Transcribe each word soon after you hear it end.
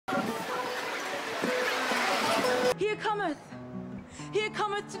Here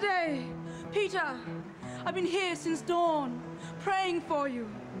cometh today. Peter, I've been here since dawn, praying for you.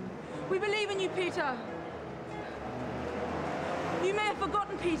 We believe in you, Peter. You may have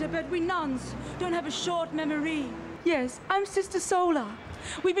forgotten, Peter, but we nuns don't have a short memory. Yes, I'm Sister Sola.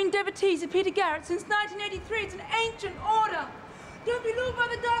 We've been devotees of Peter Garrett since 1983. It's an ancient order. Don't be lured by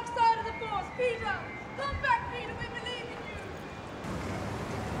the dark side of the force. Peter, come back, Peter. We believe in you.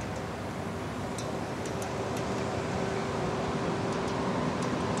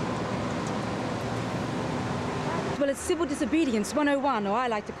 Well, it's civil disobedience 101, or I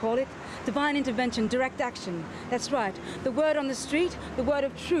like to call it. Divine intervention, direct action. That's right. The word on the street, the word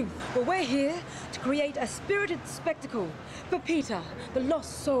of truth. Well, we're here to create a spirited spectacle for Peter, the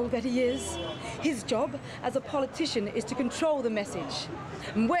lost soul that he is. His job as a politician is to control the message.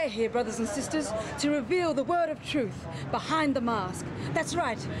 And we're here, brothers and sisters, to reveal the word of truth behind the mask. That's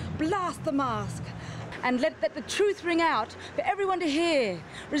right. Blast the mask. And let the truth ring out for everyone to hear,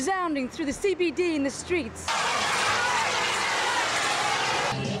 resounding through the CBD in the streets.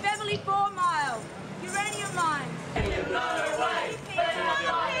 Beverly 4 Mile, uranium mines. No way!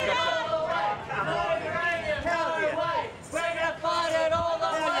 No way! We're gonna fight it all the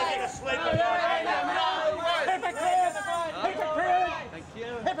way! Hypocrite! Hypocrite! Thank you.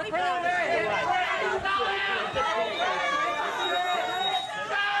 Hypocrite!